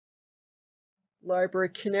Library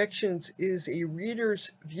Connections is a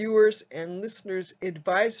readers, viewers, and listeners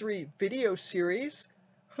advisory video series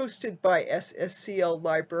hosted by SSCL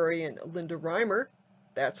librarian Linda Reimer.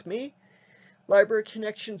 That's me. Library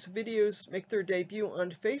Connections videos make their debut on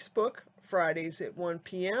Facebook Fridays at 1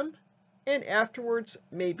 p.m. and afterwards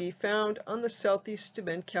may be found on the Southeast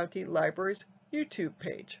Bend County Library's YouTube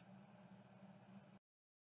page.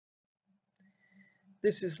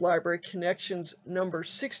 This is Library Connections number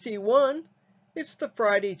 61. It's the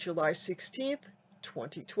Friday, July 16th,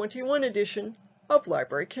 2021 edition of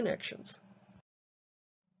Library Connections.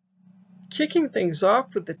 Kicking things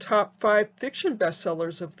off with the top 5 fiction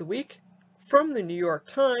bestsellers of the week from the New York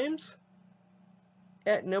Times.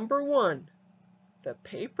 At number 1, The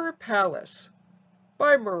Paper Palace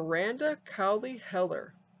by Miranda Cowley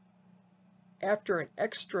Heller. After an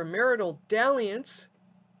extramarital dalliance,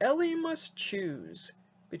 Ellie must choose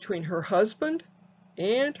between her husband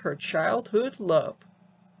and her childhood love.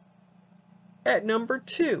 At number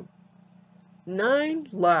 2, 9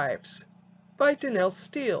 Lives by Danelle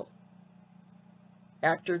Steele.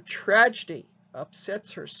 After tragedy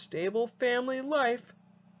upsets her stable family life,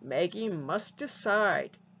 Maggie must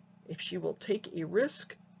decide if she will take a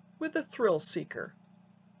risk with a thrill seeker.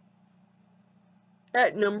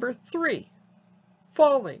 At number 3,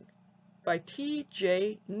 Falling by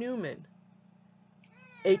T.J. Newman.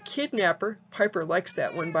 A kidnapper, Piper likes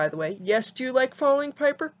that one by the way. Yes, do you like Falling,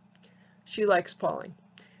 Piper? She likes Falling.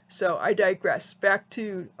 So I digress. Back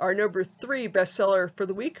to our number 3 bestseller for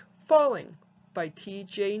the week, Falling by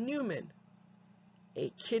T.J. Newman.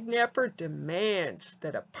 A kidnapper demands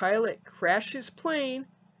that a pilot crash his plane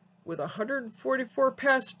with 144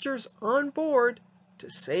 passengers on board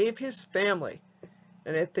to save his family.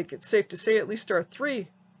 And I think it's safe to say at least our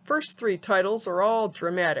first three titles are all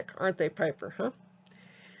dramatic, aren't they, Piper, huh?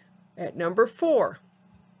 At number 4,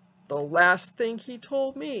 The Last Thing He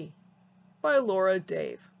Told Me by Laura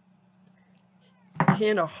Dave.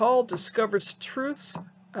 Hannah Hall discovers truths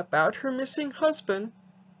about her missing husband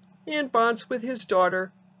and bonds with his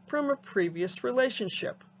daughter from a previous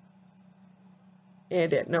relationship.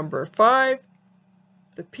 And at number 5,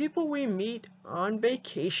 The People We Meet on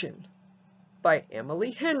Vacation by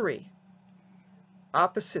Emily Henry.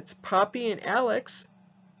 Opposites Poppy and Alex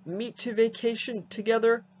meet to vacation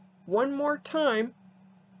together one more time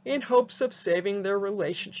in hopes of saving their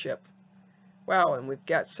relationship. Wow, and we've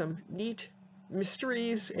got some neat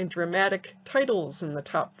mysteries and dramatic titles in the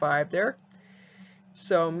top 5 there.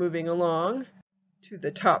 So moving along to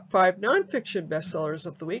the top 5 nonfiction bestsellers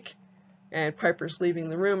of the week. And Piper's leaving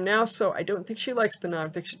the room now, so I don't think she likes the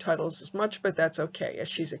nonfiction titles as much, but that's okay. As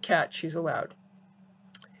she's a cat, she's allowed.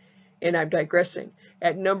 And I'm digressing.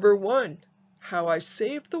 At number 1, How I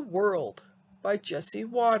Saved the World by Jesse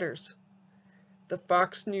Waters. The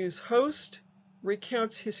Fox News host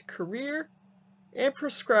recounts his career and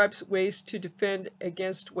prescribes ways to defend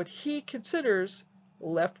against what he considers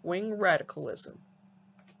left-wing radicalism.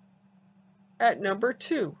 At number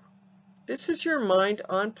 2, This Is Your Mind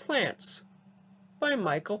on Plants by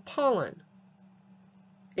Michael Pollan.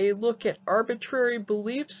 A look at arbitrary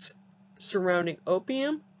beliefs surrounding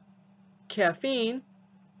opium, caffeine,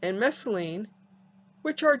 and mescaline,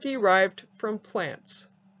 which are derived from plants.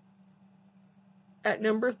 At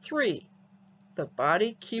number 3, The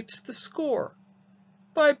Body Keeps the Score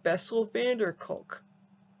by Bessel van der Kolk.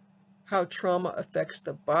 How trauma affects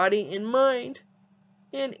the body and mind,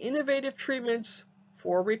 and innovative treatments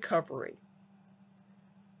for recovery.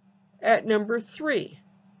 At number 3,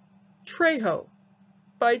 Trejo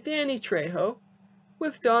by Danny Trejo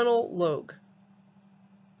with Donald Logue.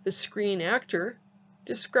 The screen actor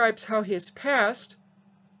describes how his past,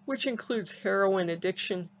 which includes heroin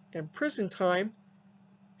addiction and prison time,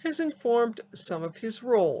 has informed some of his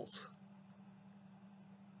roles.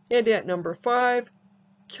 And at number 5,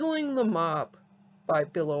 Killing the Mob by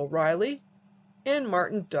Bill O'Reilly and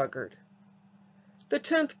Martin Dugard. The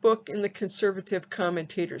 10th book in the Conservative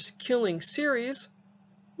Commentator's Killing series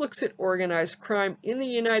looks at organized crime in the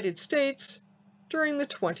United States during the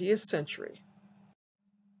 20th century.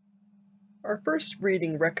 Our first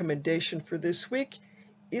reading recommendation for this week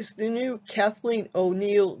is the new Kathleen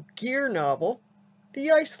O'Neill Gear novel,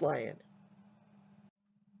 The Ice Lion.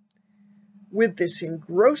 With this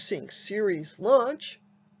engrossing series launch,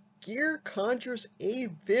 Gear conjures a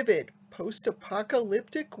vivid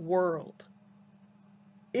post-apocalyptic world.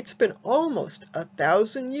 It's been almost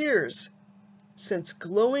 1,000 years since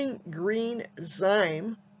glowing green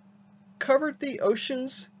Zyme covered the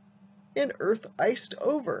oceans and Earth iced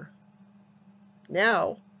over.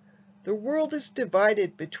 Now, the world is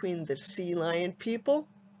divided between the sea lion people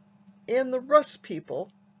and the Russ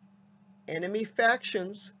people, enemy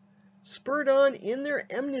factions, spurred on in their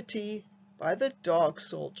enmity by the dog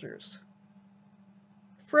soldiers.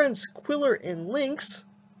 Friends Quiller and Lynx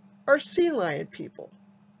are sea lion people.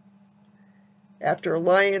 After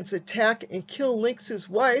lions attack and kill Lynx's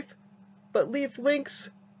wife, but leave Lynx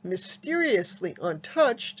mysteriously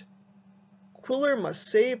untouched, Quiller must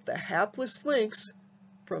save the hapless Lynx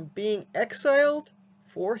from being exiled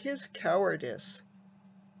for his cowardice.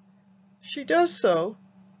 She does so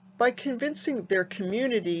by convincing their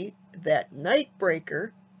community that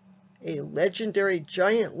Nightbreaker, a legendary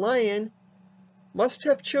giant lion, must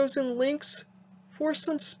have chosen Lynx for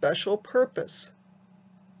some special purpose.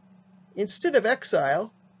 Instead of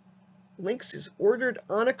exile, Lynx is ordered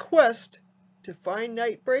on a quest to find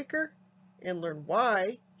Nightbreaker and learn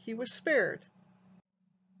why he was spared.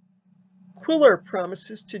 Quiller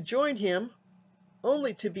promises to join him,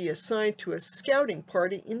 only to be assigned to a scouting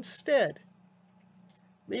party instead,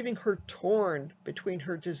 leaving her torn between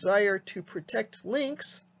her desire to protect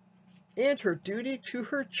Lynx and her duty to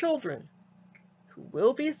her children, who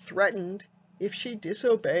will be threatened if she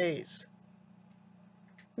disobeys.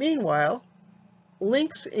 Meanwhile,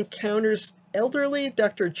 Lynx encounters elderly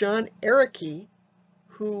Dr. John Ericke,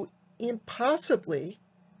 who impossibly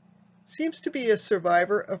seems to be a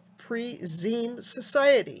survivor of pre-Zeme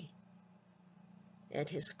society, and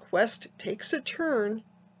his quest takes a turn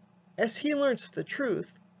as he learns the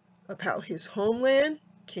truth of how his homeland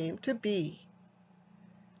came to be.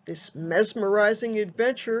 This mesmerizing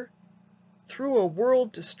adventure through a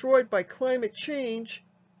world destroyed by climate change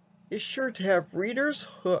is sure to have readers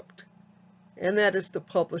hooked, and that is the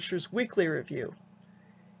publisher's weekly review.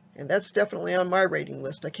 And that's definitely on my rating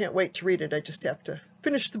list. I can't wait to read it. I just have to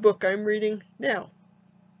finish the book I'm reading now.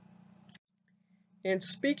 And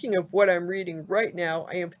speaking of what I'm reading right now,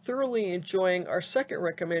 I am thoroughly enjoying our second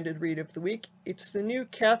recommended read of the week. It's the new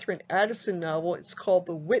Catherine Addison novel. It's called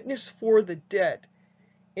The Witness for the Dead.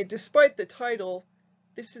 And despite the title,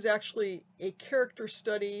 this is actually a character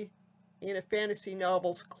study in a fantasy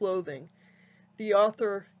novel's clothing. The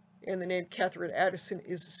author and the name Catherine Addison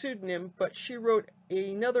is a pseudonym, but she wrote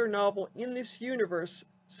another novel in this universe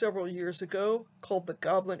several years ago called The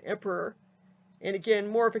Goblin Emperor. And again,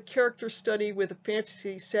 more of a character study with a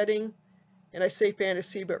fantasy setting. And I say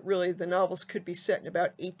fantasy, but really the novels could be set in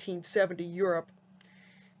about 1870 Europe.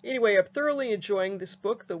 Anyway, I'm thoroughly enjoying this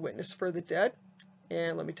book, The Witness for the Dead,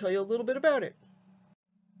 and let me tell you a little bit about it.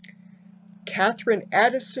 Catherine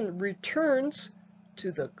Addison returns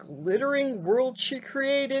to the glittering world she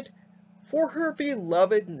created for her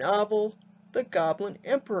beloved novel, The Goblin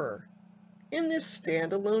Emperor, in this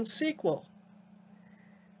standalone sequel.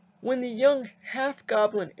 When the young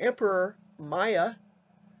half-goblin emperor, Maya,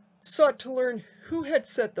 sought to learn who had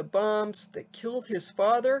set the bombs that killed his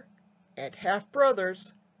father and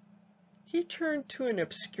half-brothers, he turned to an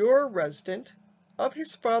obscure resident of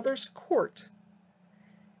his father's court,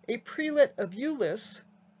 a prelate of Euless,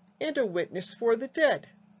 and a witness for the dead.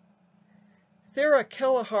 Thera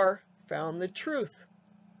Kelleher found the truth,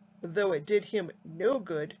 though it did him no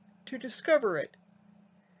good to discover it.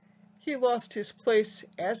 He lost his place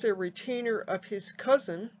as a retainer of his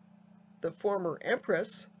cousin, the former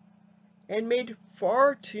empress, and made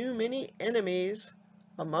far too many enemies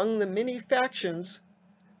among the many factions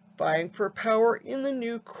vying for power in the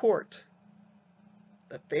new court.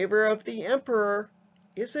 The favor of the emperor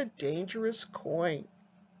is a dangerous coin.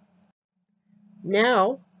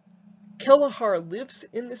 Now, Kelleher lives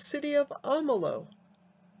in the city of Amalo,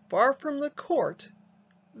 far from the court,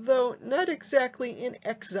 though not exactly in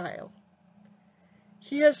exile.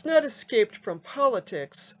 He has not escaped from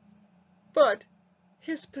politics, but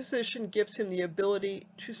his position gives him the ability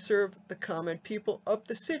to serve the common people of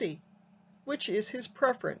the city, which is his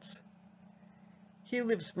preference. He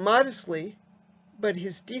lives modestly, but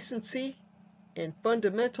his decency and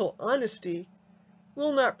fundamental honesty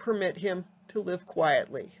will not permit him to live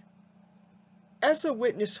quietly. As a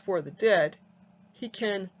witness for the dead, he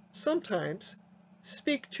can sometimes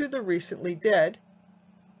speak to the recently dead,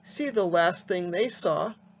 see the last thing they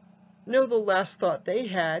saw, know the last thought they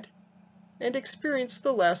had, and experience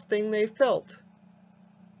the last thing they felt.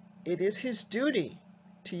 It is his duty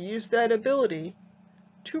to use that ability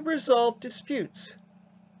to resolve disputes,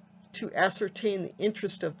 to ascertain the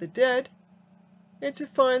interest of the dead, and to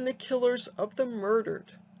find the killers of the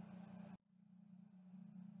murdered.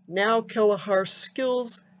 Now Kelleher's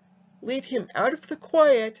skills lead him out of the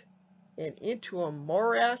quiet and into a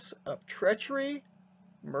morass of treachery,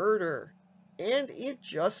 murder, and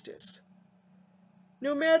injustice.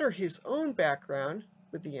 No matter his own background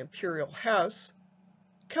with the imperial house,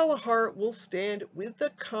 Kelleher will stand with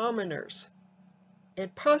the commoners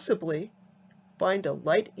and possibly find a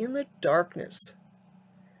light in the darkness.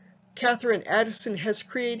 Catherine Addison has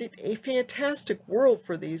created a fantastic world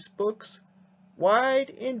for these books, wide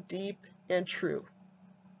and deep and true.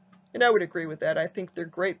 And I would agree with that. I think they're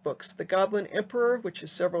great books. The Goblin Emperor, which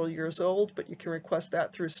is several years old, but you can request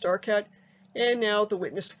that through StarCat, and now The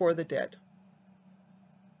Witness for the Dead.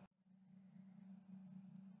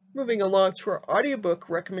 Moving along to our audiobook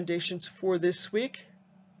recommendations for this week,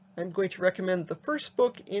 I'm going to recommend the first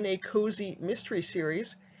book in a cozy mystery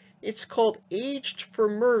series. It's called Aged for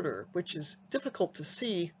Murder, which is difficult to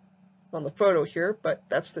see on the photo here, but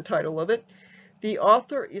that's the title of it. The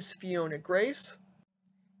author is Fiona Grace,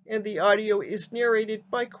 and the audio is narrated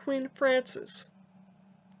by Quinn Francis.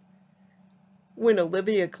 When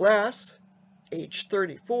Olivia Glass, age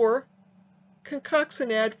 34, concocts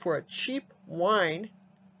an ad for a cheap wine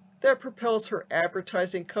that propels her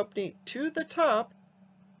advertising company to the top,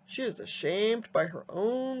 she is ashamed by her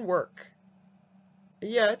own work.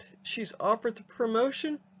 Yet, she's offered the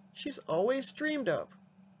promotion she's always dreamed of.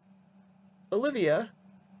 Olivia,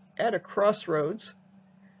 at a crossroads,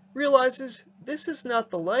 realizes this is not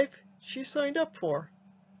the life she signed up for.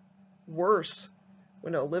 Worse,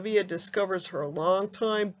 when Olivia discovers her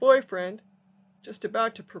longtime boyfriend, just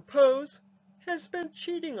about to propose, has been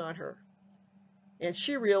cheating on her, and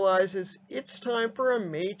she realizes it's time for a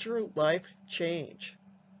major life change.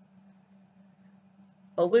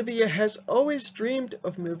 Olivia has always dreamed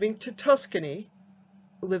of moving to Tuscany,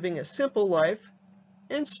 living a simple life,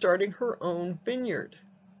 and starting her own vineyard.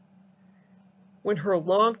 When her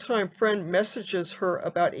longtime friend messages her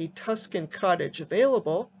about a Tuscan cottage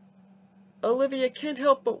available, Olivia can't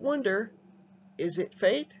help but wonder, is it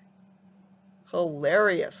fate?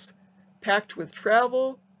 Hilarious, packed with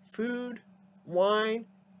travel, food, wine,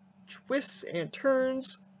 twists and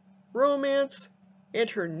turns, romance, and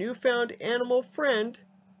her newfound animal friend,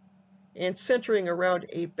 and centering around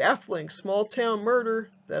a baffling small-town murder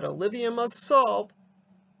that Olivia must solve,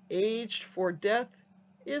 Aged for Death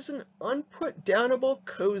is an unput-downable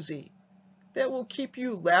cozy that will keep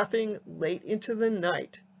you laughing late into the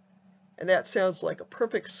night. And that sounds like a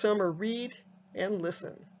perfect summer read and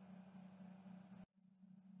listen.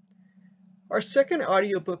 Our second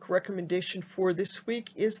audiobook recommendation for this week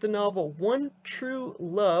is the novel One True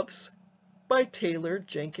Loves by Taylor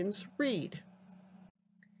Jenkins Reid.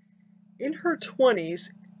 In her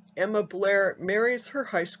 20s, Emma Blair marries her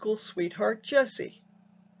high school sweetheart Jesse.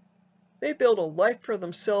 They build a life for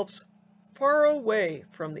themselves far away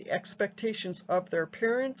from the expectations of their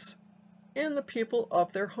parents and the people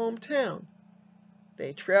of their hometown.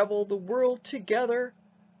 They travel the world together,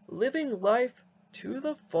 living life to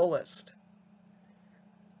the fullest.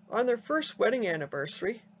 On their first wedding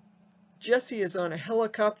anniversary, Jesse is on a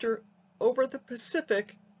helicopter over the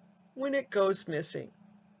Pacific when it goes missing.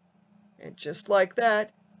 And just like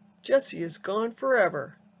that, Jesse is gone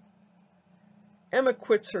forever. Emma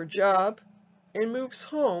quits her job and moves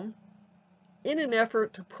home in an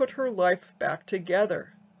effort to put her life back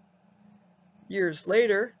together. Years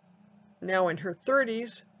later, now in her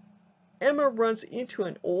 30s, Emma runs into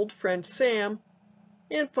an old friend Sam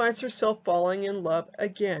and finds herself falling in love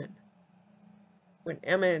again. When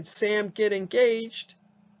Emma and Sam get engaged,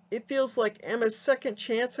 it feels like Emma's second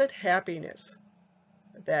chance at happiness.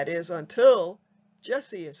 That is until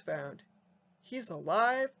Jesse is found. He's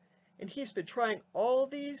alive, and he's been trying all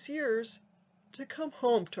these years to come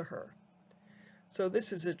home to her. So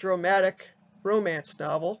this is a dramatic romance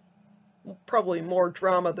novel, probably more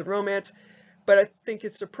drama than romance, but I think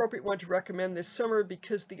it's an appropriate one to recommend this summer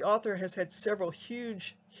because the author has had several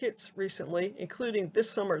huge hits recently, including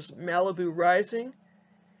this summer's Malibu Rising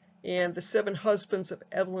and The Seven Husbands of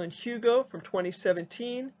Evelyn Hugo from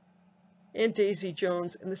 2017, and Daisy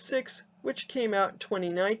Jones and the Six, which came out in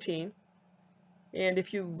 2019. And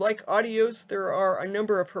if you like audios, there are a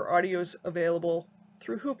number of her audios available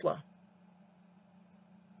through Hoopla.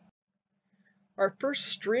 Our first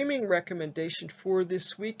streaming recommendation for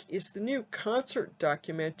this week is the new concert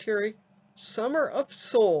documentary, Summer of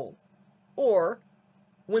Soul, or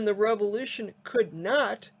When the Revolution Could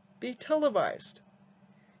Not Be Televised.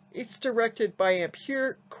 It's directed by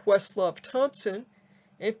Ampere Questlove Thompson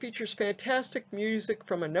and features fantastic music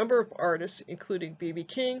from a number of artists, including B.B.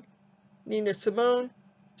 King, Nina Simone,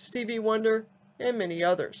 Stevie Wonder, and many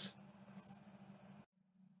others.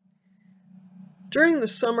 During the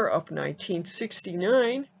summer of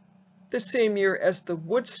 1969, the same year as the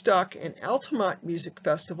Woodstock and Altamont music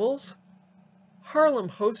festivals, Harlem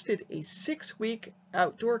hosted a 6-week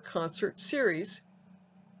outdoor concert series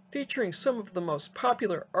featuring some of the most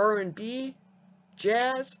popular R&B,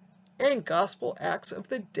 jazz, and gospel acts of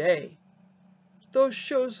the day. Those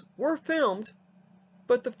shows were filmed,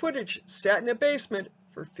 but the footage sat in a basement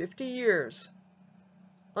for 50 years,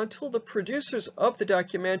 until the producers of the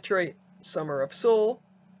documentary Summer of Soul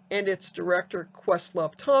and its director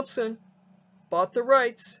Questlove Thompson bought the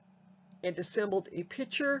rights and assembled a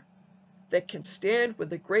picture that can stand with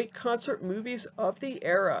the great concert movies of the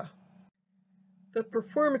era. The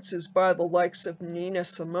performances by the likes of Nina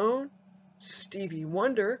Simone, Stevie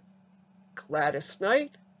Wonder, Gladys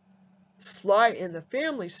Knight, Sly and the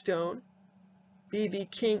Family Stone, B.B.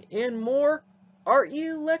 King, and more are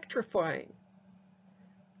electrifying.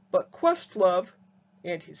 But Questlove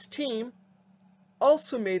and his team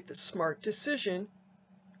also made the smart decision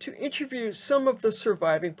to interview some of the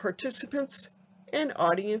surviving participants and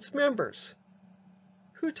audience members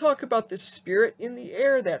who talk about the spirit in the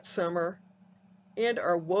air that summer and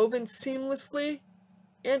are woven seamlessly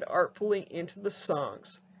and artfully into the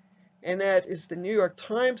songs. And that is the New York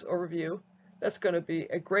Times overview. That's going to be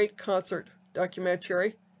a great concert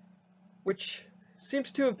documentary, which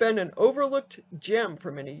seems to have been an overlooked gem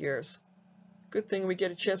for many years. Good thing we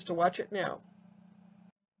get a chance to watch it now.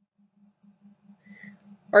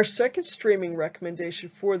 Our second streaming recommendation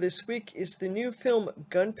for this week is the new film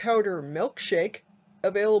Gunpowder Milkshake,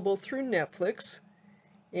 available through Netflix,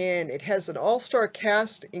 and it has an all-star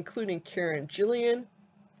cast including Karen Gillan,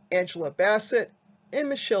 Angela Bassett, and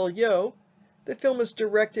Michelle Yeoh. The film is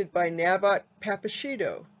directed by Navat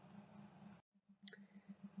Papashito.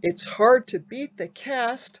 It's hard to beat the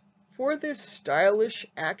cast for this stylish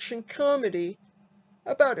action comedy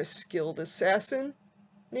about a skilled assassin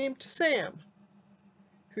named Sam,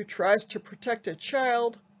 who tries to protect a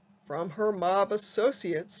child from her mob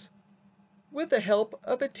associates with the help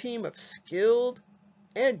of a team of skilled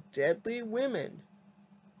and deadly women.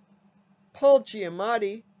 Paul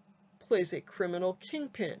Giamatti plays a criminal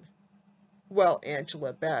kingpin, while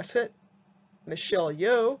Angela Bassett, Michelle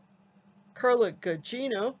Yeoh, Carla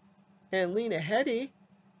Gugino, and Lena Headey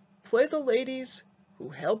play the ladies who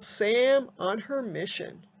help Sam on her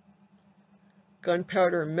mission.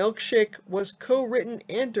 Gunpowder Milkshake was co-written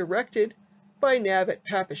and directed by Navat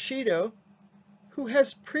Papashito, who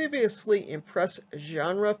has previously impressed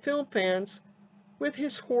genre film fans with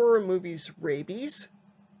his horror movies Rabies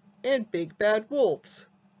and Big Bad Wolves.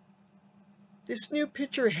 This new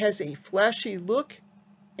picture has a flashy look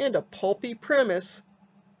and a pulpy premise,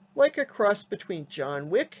 like a cross between John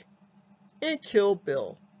Wick and Kill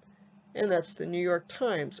Bill. And that's the New York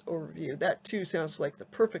Times overview. That too sounds like the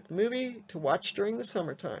perfect movie to watch during the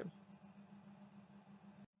summertime.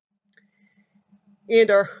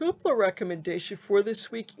 And our Hoopla recommendation for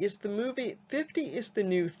this week is the movie 50 is the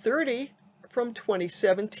New 30 from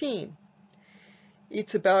 2017.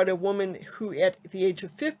 It's about a woman who at the age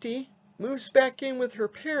of 50 moves back in with her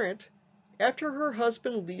parent after her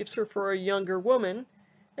husband leaves her for a younger woman.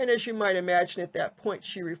 And as you might imagine, at that point,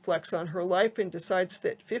 she reflects on her life and decides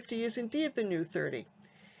that 50 is indeed the new 30.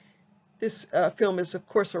 This film is, of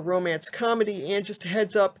course, a romance comedy, and just a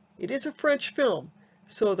heads up, it is a French film.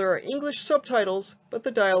 So there are English subtitles, but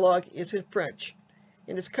the dialogue is in French.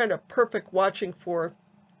 And it's kind of perfect watching for,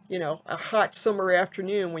 a hot summer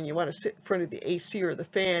afternoon when you want to sit in front of the AC or the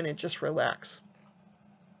fan and just relax.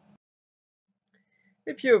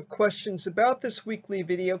 If you have questions about this weekly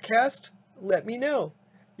videocast, let me know.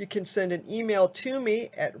 You can send an email to me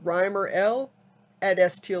at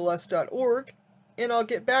reimerl@stls.org, and I'll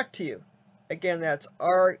get back to you. Again, that's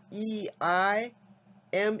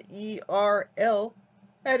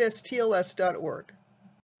reimerl@stls.org.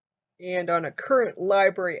 And on a current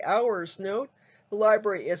library hours note, the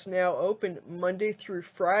library is now open Monday through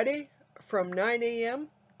Friday from 9 a.m.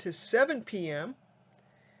 to 7 p.m.,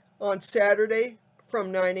 on Saturday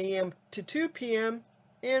from 9 a.m. to 2 p.m.,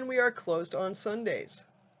 and we are closed on Sundays.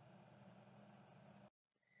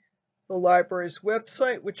 The library's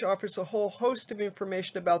website, which offers a whole host of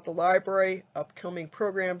information about the library, upcoming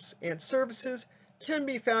programs, and services, can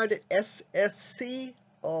be found at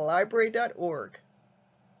ssclibrary.org.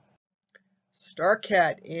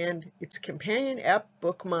 StarCat and its companion app,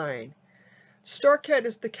 BookMine. StarCat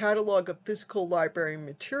is the catalog of physical library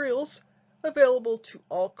materials available to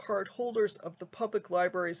all card holders of the public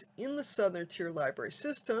libraries in the Southern Tier Library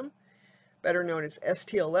System, better known as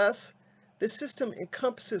STLS. This system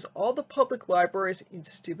encompasses all the public libraries in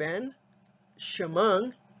Steuben,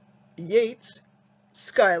 Chemung, Yates,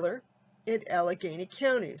 Schuyler, and Allegheny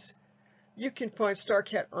counties. You can find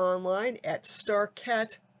StarCat online at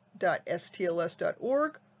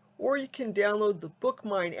starcat.stls.org, or you can download the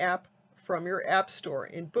BookMine app from your app store.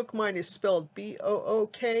 And BookMine is spelled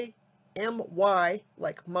B-O-O-K-M-Y,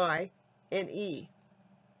 like my, N-E.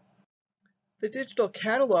 The digital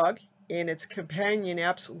catalog and its companion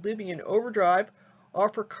apps Libby and Overdrive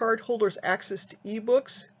offer cardholders access to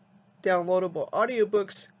eBooks, downloadable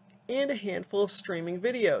audiobooks, and a handful of streaming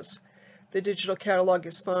videos. The digital catalog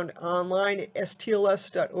is found online at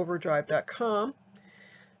stls.overdrive.com.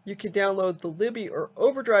 You can download the Libby or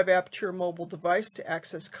Overdrive app to your mobile device to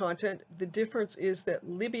access content. The difference is that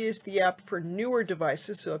Libby is the app for newer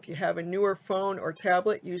devices, so if you have a newer phone or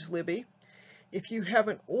tablet, use Libby. If you have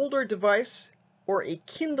an older device or a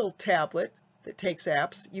Kindle tablet that takes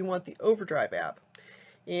apps, you want the Overdrive app.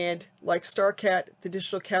 And like StarCat, the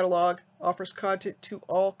digital catalog offers content to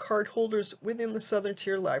all cardholders within the Southern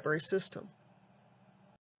Tier library system.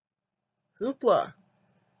 Hoopla.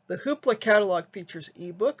 The Hoopla catalog features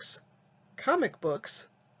ebooks, comic books,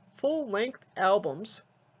 full-length albums,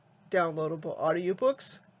 downloadable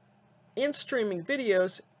audiobooks, and streaming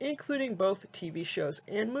videos, including both TV shows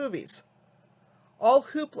and movies. All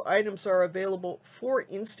Hoopla items are available for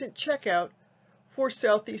instant checkout for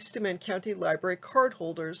Southeast DeMen County Library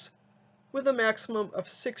cardholders with a maximum of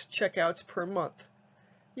 6 checkouts per month.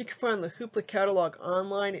 You can find the Hoopla catalog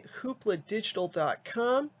online at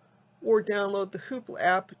hoopladigital.com or download the Hoopla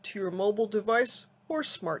app to your mobile device or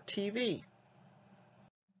smart TV.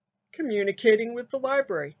 Communicating with the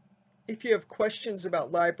library. If you have questions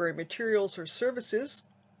about library materials or services,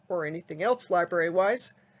 or anything else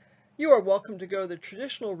library-wise, you are welcome to go the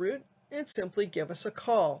traditional route and simply give us a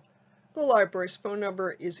call. The library's phone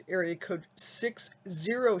number is area code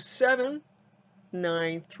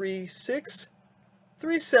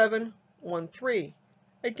 607-936-3713.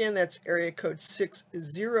 Again, that's area code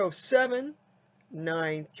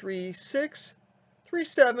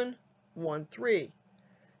 607-936-3713.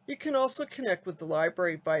 You can also connect with the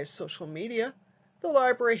library via social media. The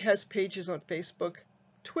library has pages on Facebook,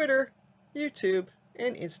 Twitter, YouTube,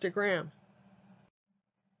 and Instagram.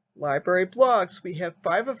 Library blogs, we have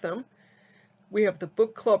 5 of them. We have the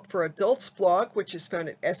Book Club for Adults blog, which is found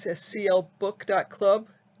at SSCLbook.club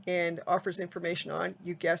and offers information on,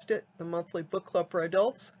 you guessed it, the monthly book club for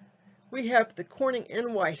adults. We have the Corning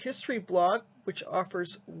NY History blog, which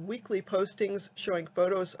offers weekly postings showing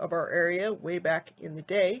photos of our area way back in the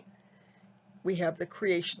day. We have the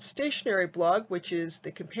Creation Stationery blog, which is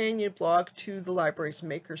the companion blog to the library's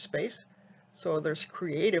makerspace. So there's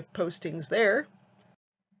creative postings there.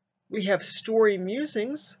 We have Story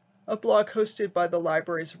Musings, a blog hosted by the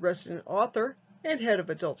library's resident author and head of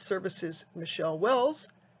adult services, Michelle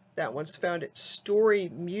Wells. That one's found at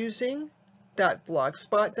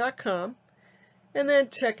storymusing.blogspot.com. And then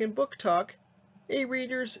Tech and Book Talk, a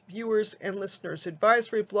readers, viewers, and listeners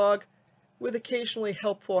advisory blog with occasionally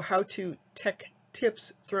helpful how-to tech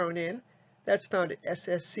tips thrown in. That's found at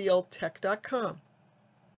sscltech.com.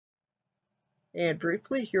 And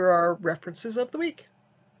briefly, here are references of the week.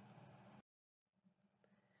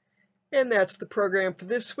 And that's the program for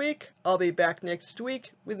this week. I'll be back next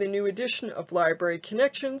week with a new edition of Library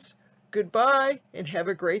Connections. Goodbye and have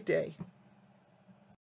a great day.